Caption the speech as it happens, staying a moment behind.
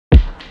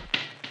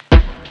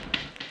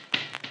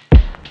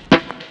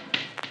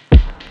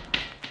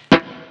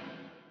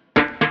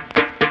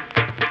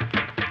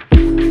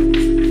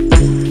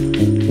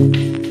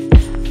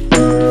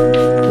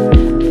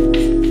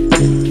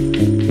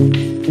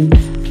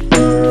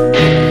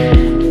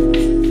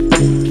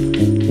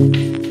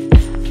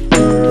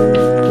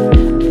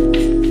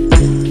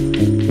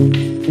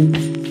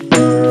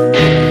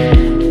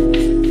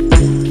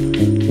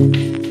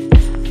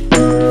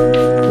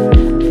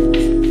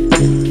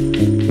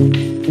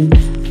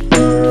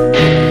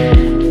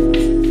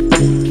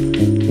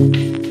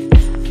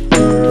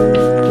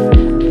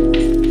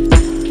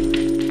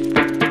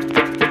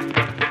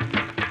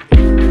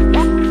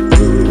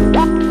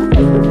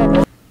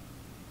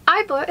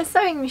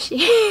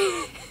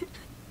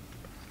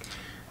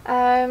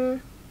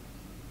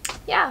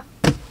Yeah.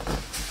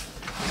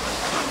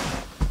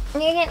 You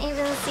can't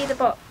even see the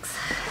box.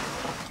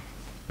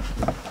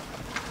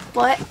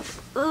 What?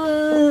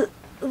 I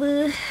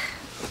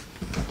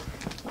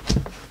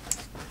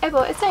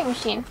bought a sewing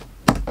machine.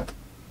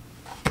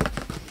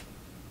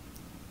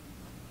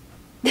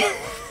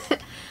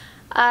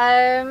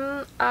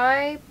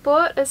 I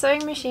bought a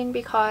sewing machine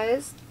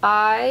because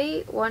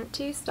I want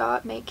to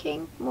start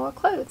making more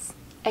clothes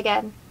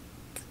again.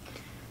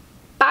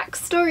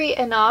 Backstory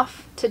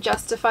enough to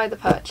justify the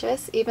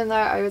purchase, even though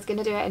I was going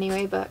to do it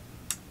anyway, but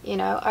you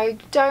know, I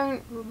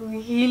don't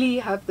really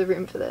have the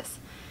room for this.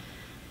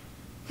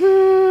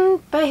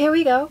 But here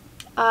we go.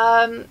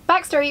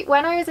 Backstory,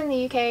 when I was in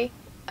the UK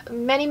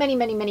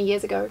many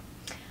years ago,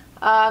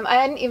 I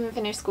hadn't even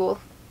finished school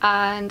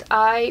and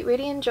I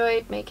really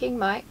enjoyed making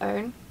my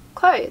own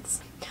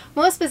clothes.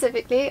 More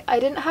specifically, I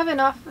didn't have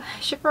enough,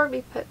 I should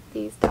probably put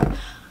these down.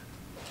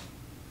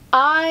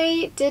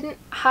 I didn't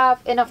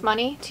have enough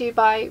money to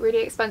buy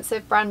really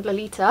expensive brand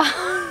Lolita.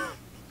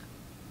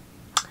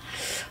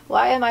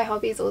 Why are my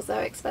hobbies also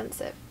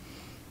expensive?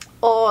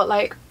 Or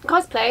like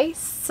cosplay,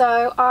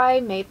 so I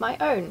made my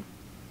own.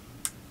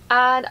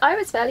 And I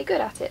was fairly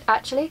good at it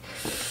actually.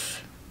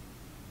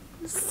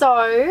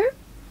 So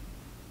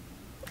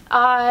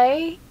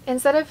I,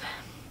 instead of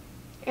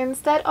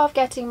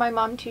getting my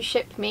mum to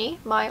ship me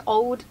my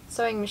old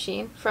sewing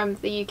machine from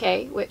the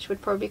UK, which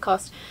would probably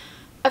cost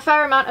a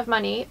fair amount of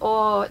money,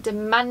 or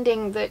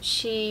demanding that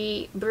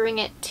she bring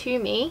it to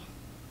me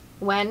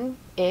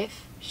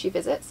if she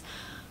visits,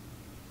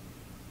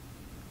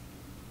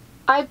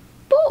 I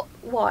bought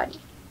one.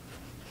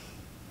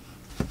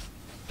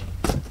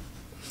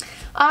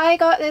 I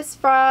got this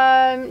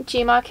from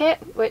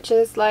Gmarket, which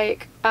is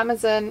like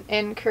Amazon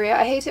in Korea.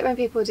 I hate it when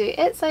people do.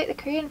 It's like the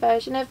Korean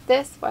version of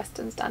this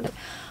Western Standard.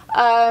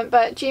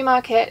 But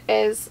Gmarket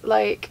is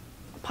like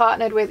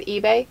partnered with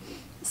eBay.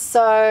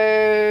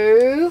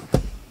 So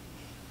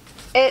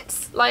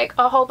it's like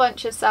a whole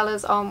bunch of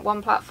sellers on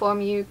one platform.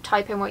 You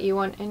type in what you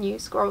want and you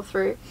scroll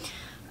through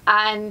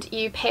and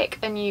you pick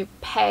and you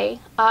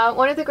pay.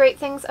 One of the great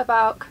things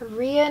about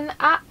Korean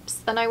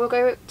apps, and I will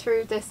go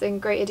through this in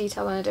greater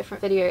detail in a different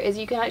video, is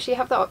you can actually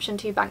have the option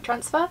to bank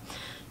transfer.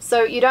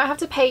 So you don't have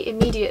to pay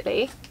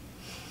immediately.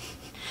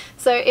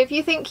 So if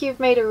you think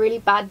you've made a really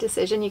bad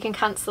decision, you can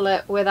cancel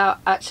it without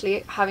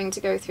actually having to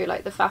go through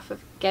like the faff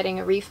of getting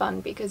a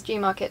refund, because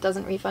Gmarket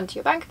doesn't refund to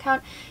your bank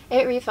account,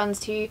 it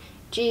refunds to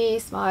G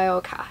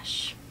Smile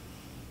Cash.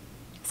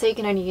 So you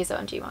can only use it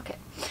on Gmarket.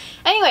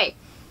 Anyway,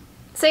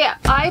 so yeah,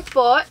 I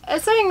bought a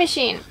sewing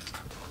machine.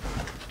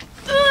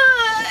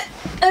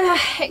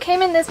 It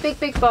came in this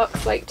big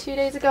box like 2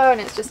 days ago, and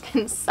it's just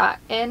been sat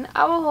in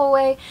our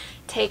hallway,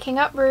 taking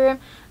up room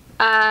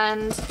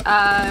and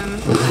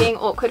being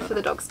awkward for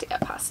the dogs to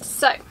get past.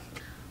 So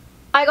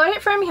I got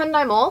it from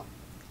Hyundai Mall,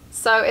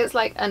 so it's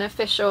like an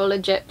official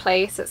legit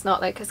place. It's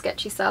not like a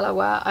sketchy seller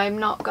where I'm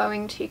not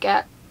going to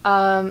get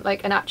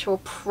like an actual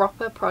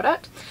proper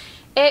product.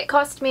 It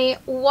cost me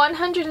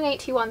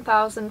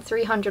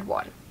 181,300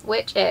 won,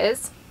 which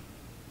is,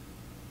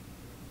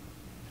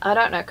 I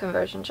don't know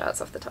conversion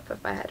charts off the top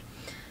of my head.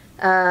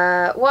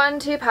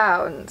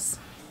 £2.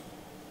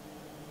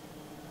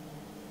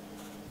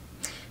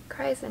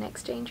 Cries an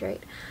exchange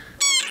rate.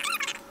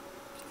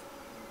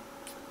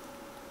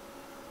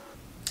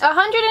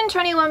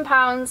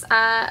 £121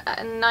 at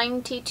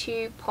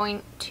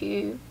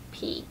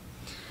 92.2p,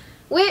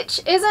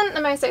 which isn't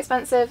the most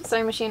expensive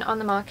sewing machine on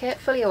the market,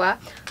 fully aware.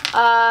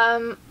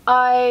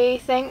 I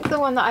think the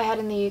one that I had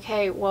in the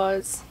UK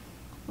was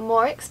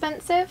more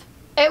expensive.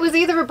 It was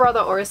either a brother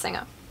or a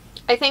Singer.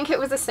 I think it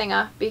was a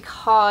Singer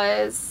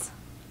because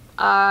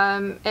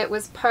it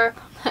was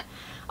purple.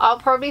 I'll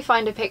probably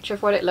find a picture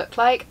of what it looked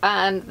like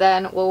and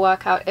then we'll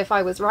work out if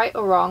I was right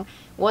or wrong.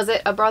 Was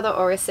it a brother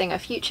or a Singer?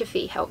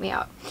 Fiixii, help me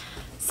out.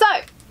 So,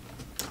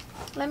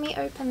 let me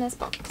open this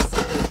box.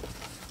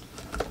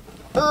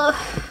 Ugh.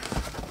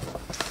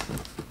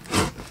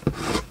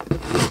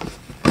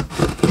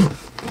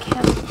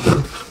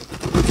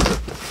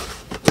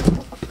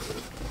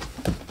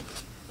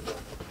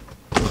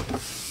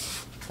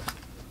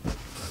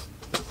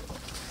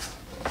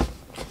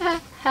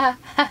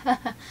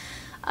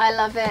 I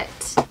love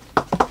it.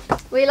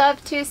 We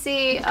love to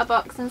see a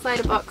box inside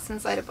a box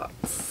inside a box.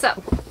 So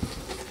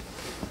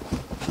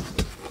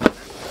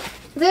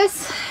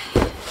this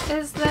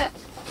is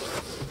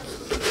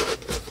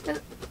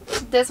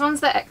this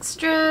one's the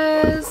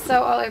extras,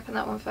 so I'll open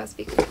that one first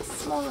because it's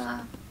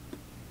smaller.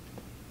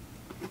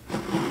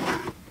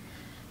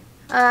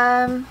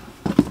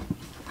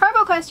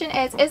 Horrible question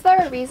is there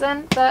a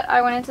reason that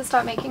I wanted to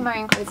start making my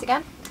own clothes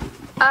again?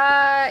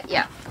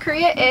 Yeah,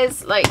 Korea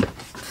is like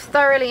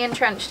thoroughly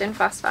entrenched in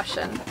fast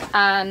fashion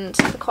and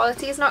the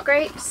quality is not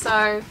great,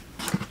 so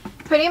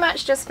pretty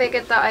much just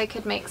figured that I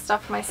could make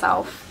stuff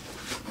myself,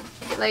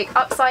 like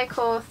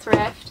upcycle,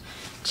 thrift,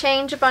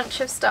 change a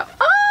bunch of stuff.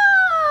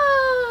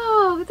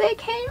 Oh, they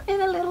came in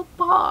a little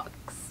box.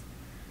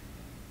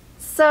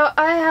 So So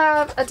I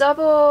have a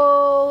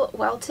double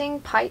welting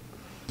pipe.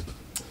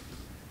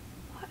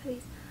 What are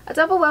these? A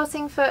double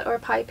welting foot or a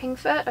piping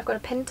foot. I've got a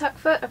pin tuck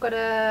foot. I've got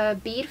a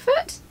bead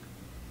foot.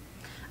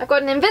 I've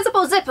got an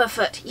invisible zipper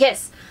foot.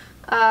 Yes.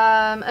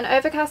 An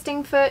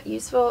overcasting foot,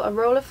 useful. A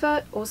roller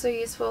foot, also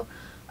useful.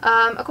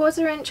 A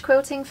 1/4 inch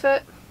quilting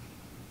foot.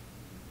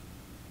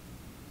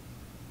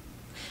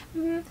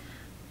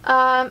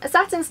 A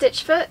satin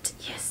stitch foot.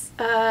 Yes.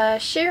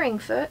 Shearing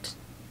foot.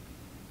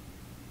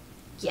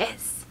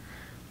 Yes.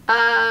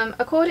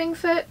 A cording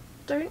foot.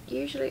 Don't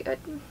usually.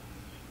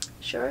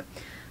 Sure.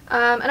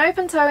 An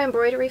open toe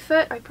embroidery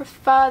foot. I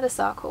prefer the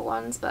circle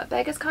ones, but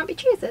beggars can't be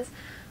choosers.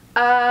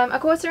 A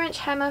 1/4 inch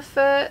hemmer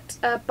foot.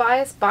 A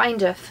bias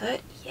binder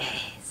foot.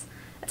 Yes.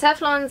 A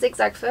Teflon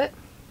zigzag foot.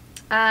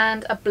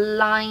 And a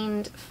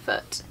blind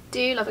foot.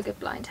 Do love a good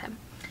blind hem.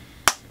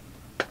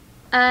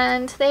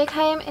 And they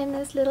came in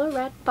this little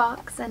red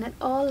box, and it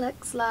all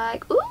looks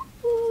like,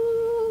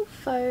 ooh,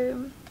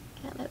 foam.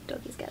 Can't let the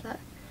doggies get that.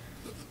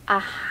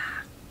 Ah.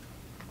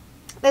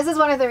 This is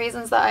one of the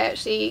reasons that I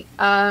actually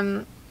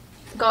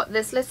got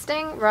this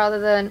listing rather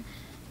than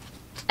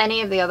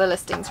any of the other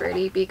listings,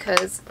 really,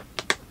 because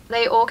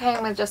they all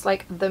came with just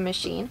like the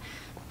machine,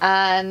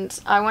 and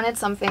I wanted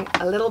something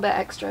a little bit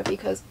extra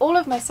because all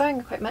of my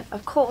sewing equipment,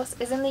 of course,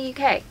 is in the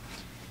UK.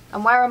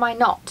 And where am I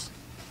not?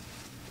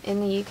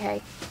 In the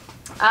UK.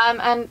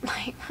 And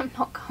like, I'm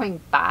not going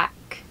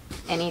back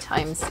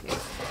anytime soon.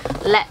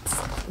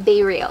 Let's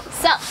be real.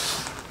 So,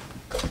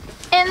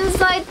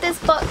 inside this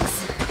box,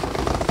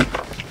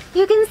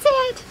 you can see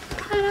it.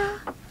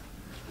 Ta-da!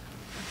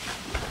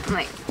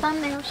 My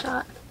thumbnail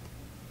shot.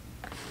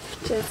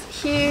 Just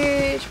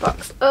huge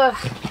box. Ugh.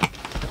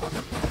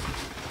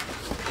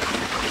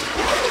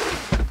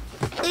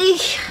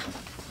 Eesh.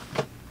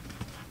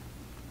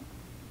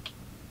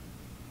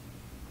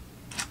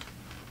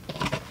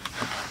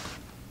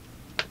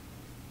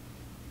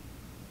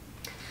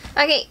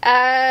 Okay,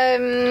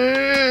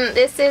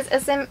 this is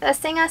a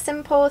Singer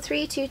Simple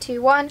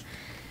 3221,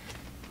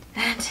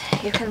 and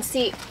you can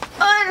see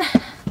on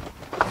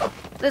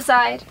the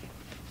side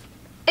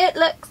it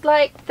looks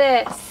like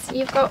this.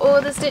 You've got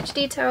all the stitch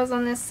details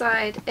on this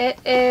side. It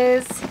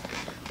is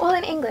all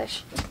in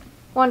English.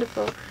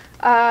 Wonderful.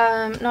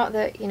 Not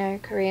that, you know,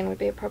 Korean would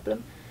be a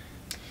problem.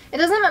 It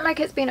doesn't look like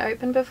it's been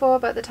opened before,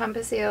 but the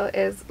tamper seal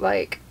is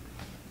like,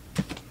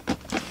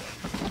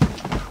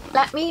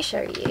 let me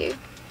show you.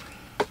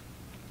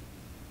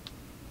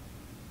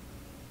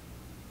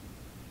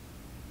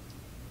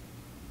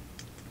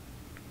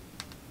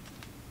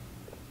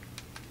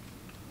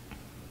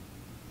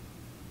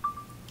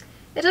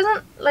 It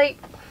doesn't, like,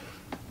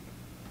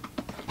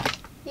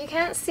 you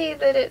can't see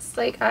that it's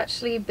like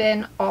actually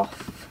been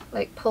off,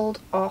 like pulled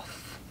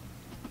off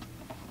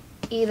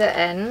either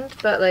end,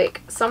 but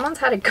like someone's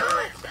had a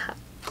go at that.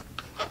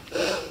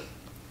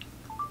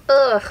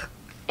 Ugh.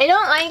 I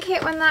don't like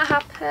it when that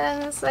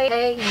happens. Like,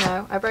 hey, you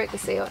know, I broke the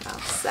seal now,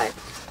 so.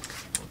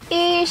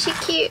 Ew, she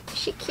cute,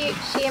 she cute,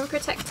 she in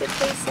protected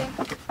casing.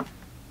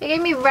 They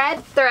gave me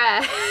red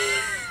thread.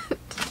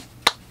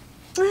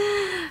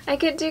 I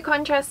could do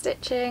contrast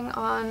stitching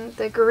on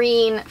the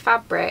green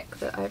fabric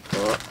that I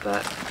bought,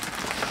 but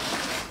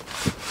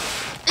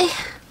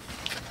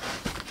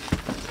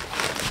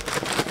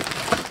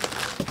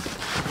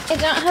I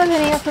don't have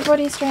any upper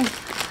body strength.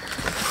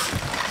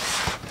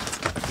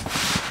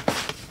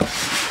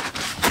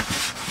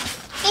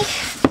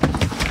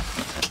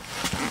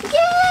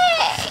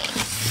 Yay!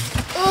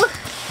 Ooh.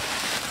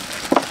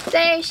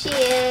 There she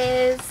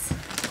is.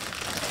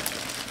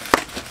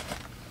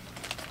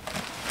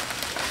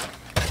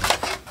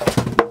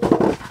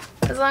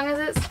 As long as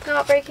it's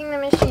not breaking the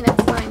machine,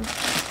 it's fine.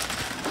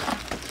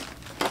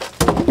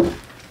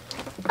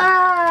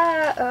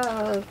 Ah,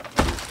 oh.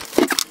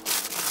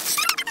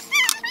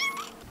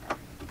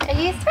 Are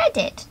you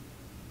threaded?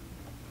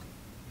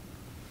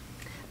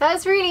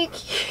 That's really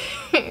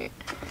cute.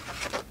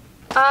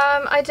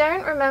 I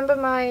don't remember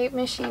my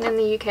machine in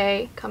the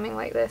UK coming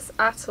like this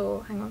at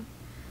all. Hang on.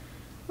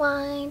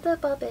 Wind the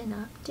bobbin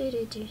up. Do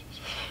do do.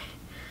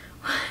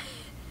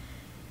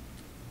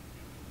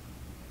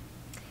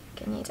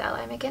 Can you tell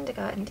I'm a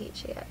kindergarten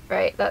teacher yet?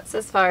 Right, that's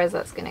as far as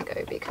that's gonna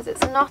go because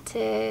it's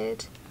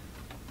knotted.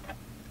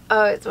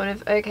 Oh, it's one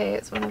of, okay,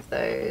 it's one of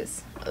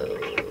those. Oh,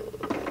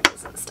 it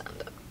doesn't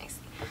stand up nice.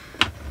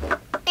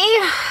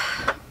 Yeah.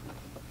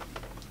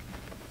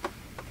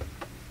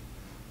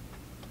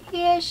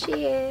 Here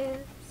she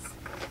is.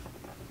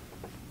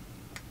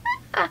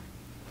 Ah.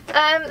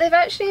 They've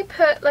actually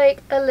put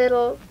like a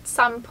little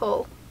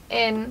sample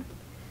in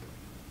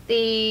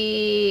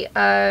the,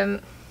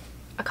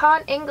 I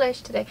can't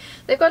English today.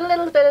 They've got a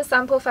little bit of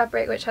sample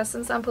fabric which has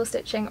some sample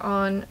stitching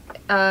on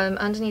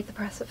underneath the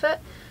presser foot,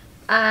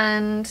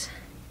 and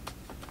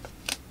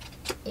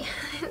yeah,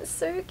 it's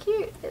so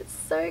cute. It's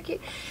so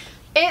cute.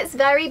 It's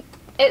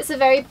a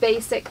very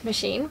basic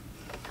machine.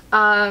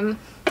 I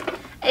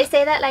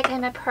say that like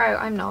I'm a pro.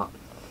 I'm not.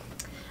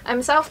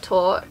 I'm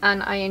self-taught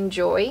and I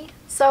enjoy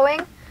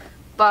sewing,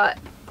 but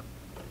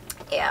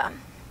yeah,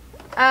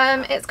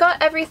 It's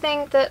got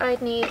everything that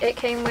I'd need. It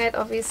came with,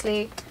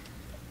 obviously,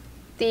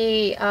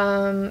 the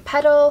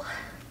pedal.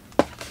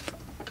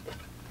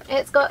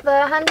 It's got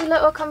the handy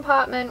little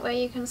compartment where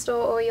you can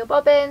store all your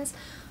bobbins,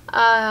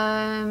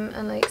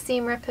 and like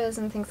seam rippers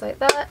and things like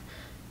that.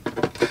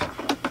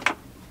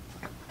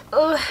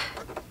 Oh.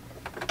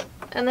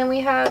 And then we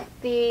have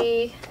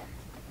the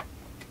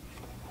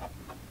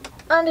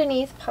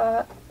underneath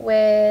part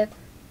with,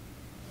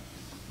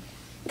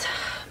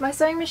 my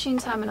sewing machine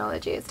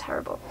terminology is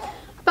terrible,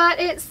 but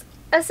it's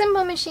a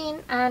simple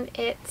machine and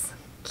it's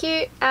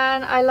cute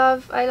and I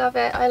love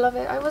it.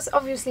 I was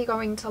obviously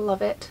going to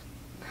love it.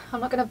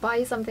 I'm not going to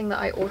buy something that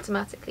I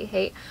automatically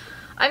hate.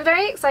 I'm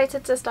very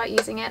excited to start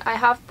using it. I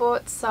have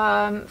bought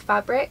some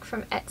fabric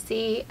from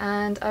Etsy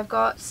and I've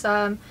got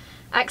some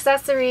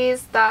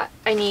accessories that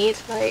I need,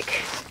 like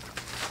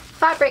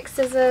fabric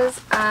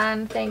scissors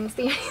and things.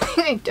 The only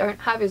thing I don't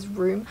have is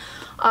room.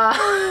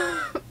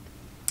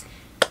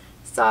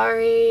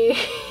 Sorry.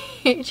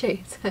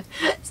 Jason.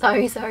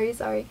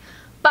 Sorry.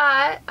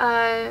 But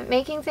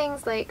making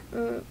things like,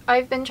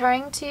 I've been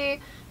trying to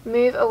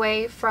move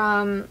away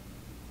from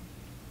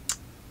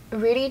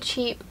really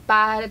cheap,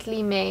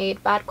 badly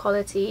made, bad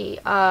quality,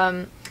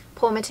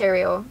 poor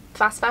material,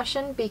 fast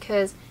fashion,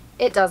 because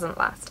it doesn't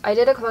last. I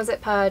did a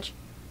closet purge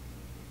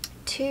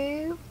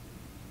I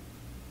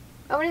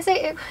want to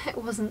say it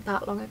wasn't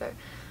that long ago,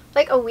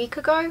 like a week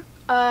ago.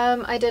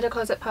 I did a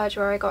closet purge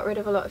where I got rid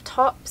of a lot of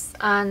tops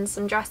and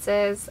some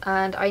dresses,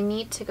 and I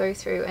need to go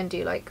through and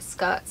do like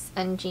skirts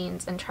and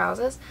jeans and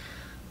trousers,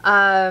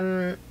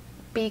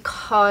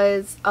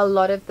 because a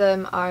lot of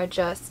them are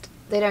just,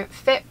 they don't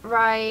fit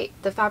right,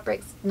 the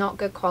fabric's not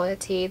good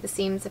quality, the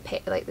seams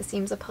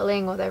are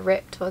pulling, or they're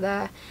ripped, or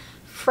they're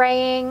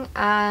fraying,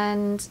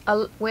 and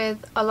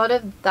with a lot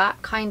of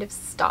that kind of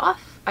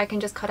stuff I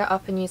can just cut it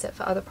up and use it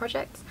for other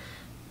projects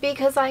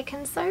because I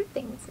can sew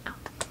things now.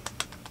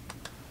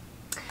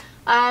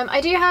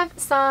 I do have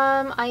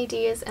some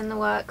ideas in the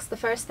works. The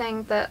first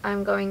thing that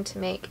I'm going to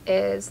make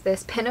is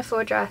this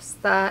pinafore dress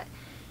that,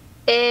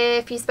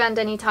 if you spend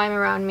any time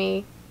around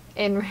me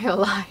in real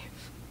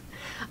life,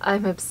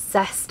 I'm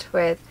obsessed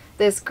with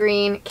this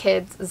green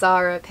kids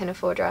Zara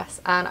pinafore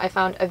dress, and I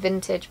found a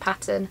vintage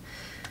pattern,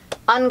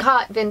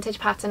 uncut vintage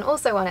pattern,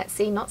 also on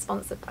Etsy, not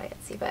sponsored by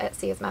Etsy, but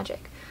Etsy is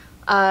magic.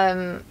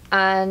 And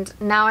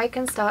now I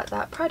can start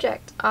that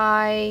project.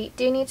 I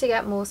do need to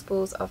get more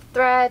spools of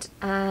thread,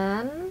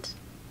 and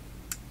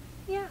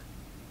yeah.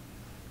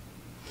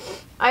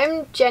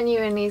 I'm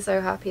genuinely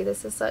so happy.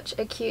 This is such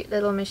a cute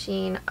little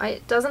machine.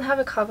 It doesn't have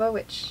a cover,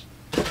 which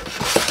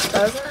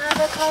doesn't have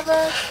a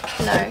cover.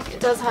 No, it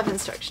does have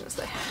instructions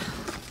though.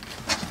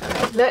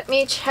 Alright, let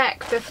me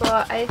check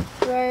before I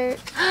throw.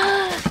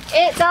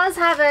 It does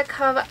have a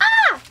cover.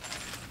 Ah!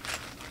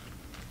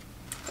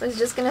 I was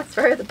just gonna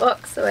throw the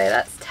box away.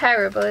 That's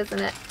terrible, isn't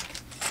it?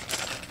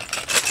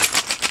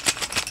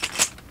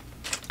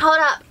 Hold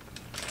up.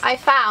 I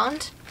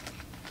found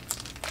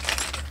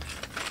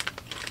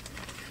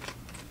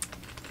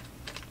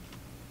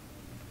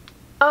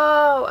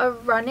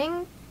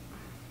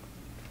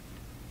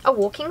a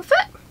walking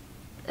foot?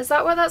 Is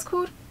that what that's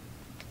called?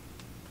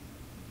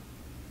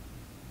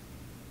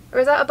 Or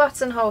is that a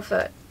buttonhole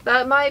foot?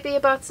 That might be a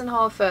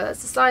buttonhole foot.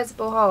 That's a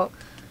sizable hole.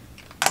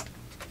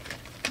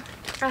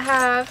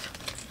 I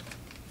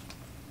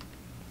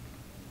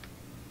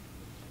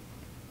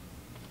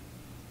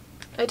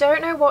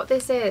don't know what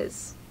this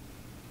is.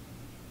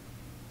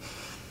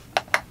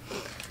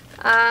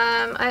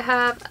 I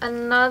have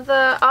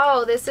another,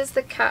 oh, this is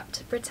the cap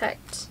to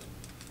protect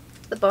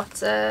the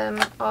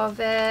bottom of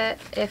it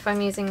if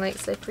I'm using like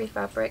slippery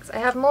fabrics. I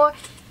have more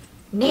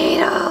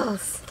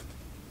needles.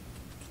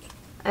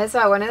 I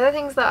swear, one of the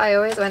things that I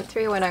always went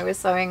through when I was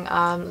sewing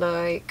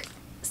like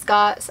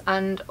skirts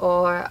and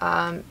or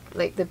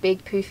like the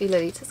big poofy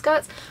Lolita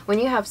skirts, when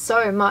you have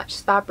so much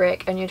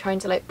fabric and you're trying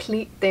to like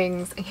pleat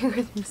things and you're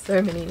using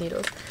so many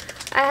needles.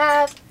 I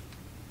have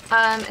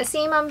a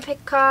seam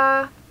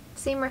unpicker,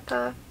 seam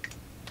ripper.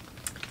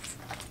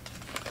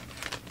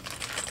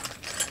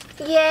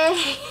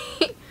 Yay!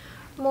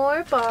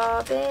 More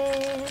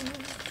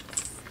bobbins.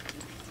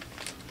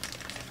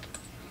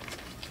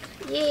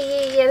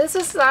 Yeah, this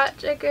was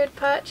such a good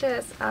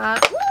purchase.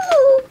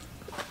 Woo!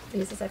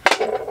 Use a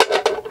second.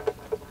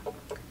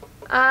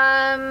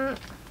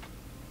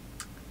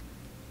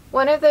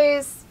 One of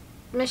those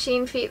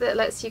machine feet that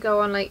lets you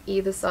go on like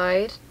either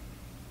side.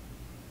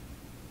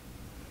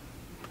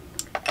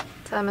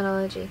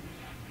 Terminology.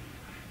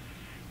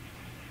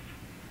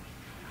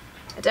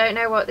 I don't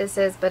know what this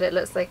is, but it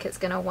looks like it's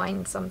gonna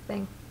wind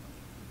something.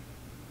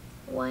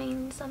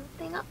 Wind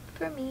something up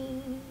for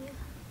me.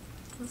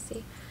 Let's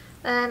see.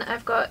 Then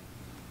I've got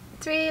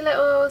 3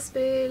 little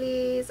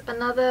spoolies,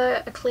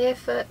 another, a clear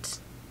foot.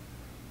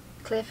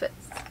 Clear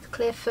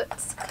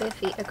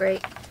feet are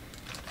great.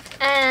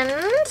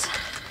 And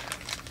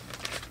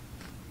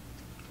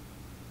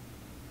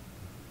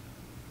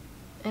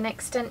an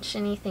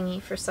extension-y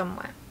thingy for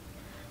somewhere.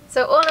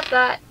 So all of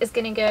that is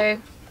gonna go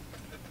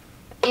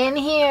in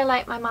here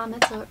like my mama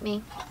taught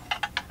me.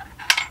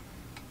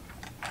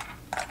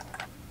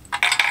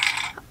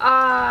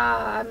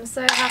 Ah, I'm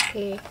so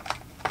happy.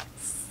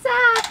 So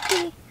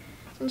happy.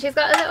 And she's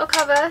got a little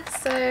cover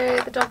so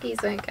the doggies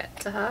won't get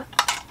to her.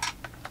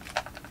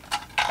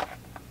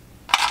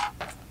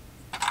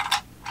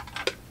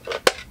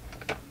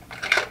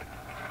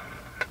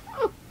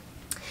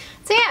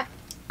 So yeah,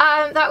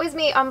 that was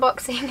me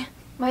unboxing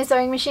my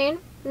sewing machine.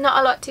 Not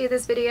a lot to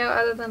this video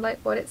other than like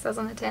what it says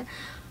on the tin.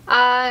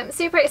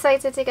 Super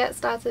excited to get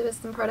started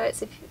with some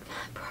products.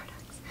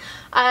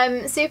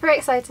 Super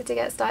excited to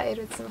get started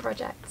with some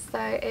projects. So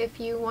if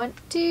you want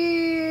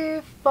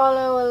to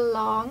follow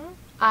along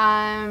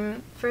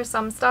for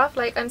some stuff,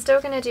 like I'm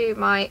still going to do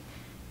my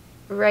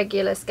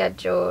regular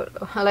schedule,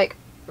 like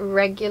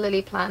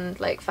regularly planned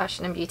like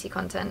fashion and beauty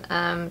content,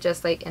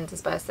 just like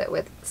intersperse it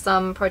with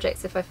some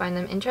projects if I find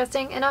them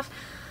interesting enough.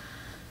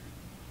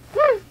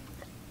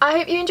 I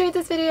hope you enjoyed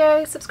this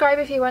video. Subscribe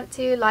if you want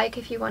to, like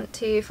if you want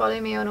to, follow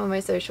me on all my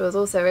socials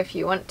also if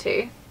you want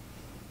to.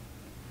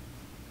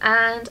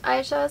 And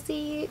I shall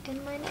see you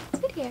in my next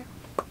video.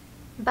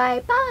 Bye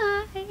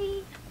bye!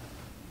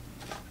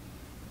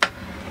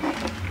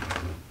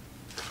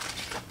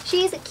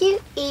 She's a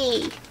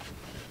cutie!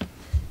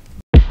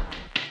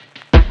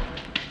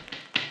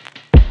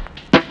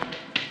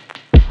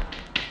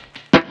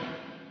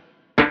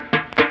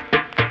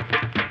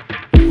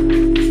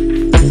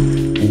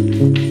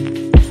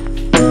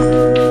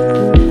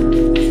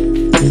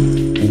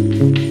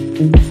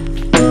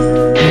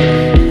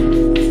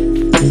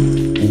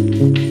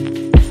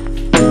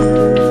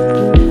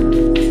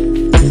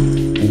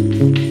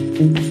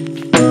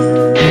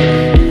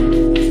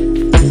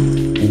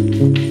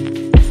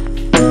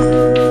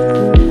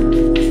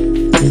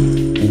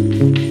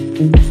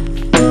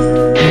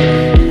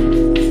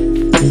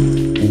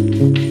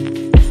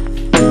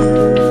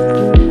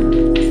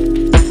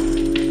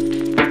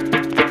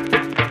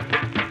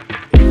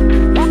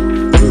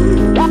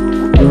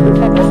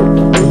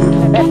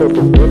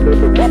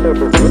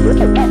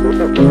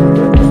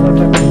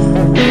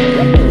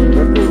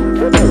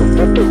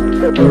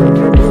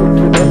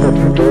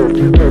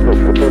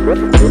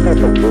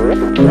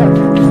 Thank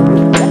you.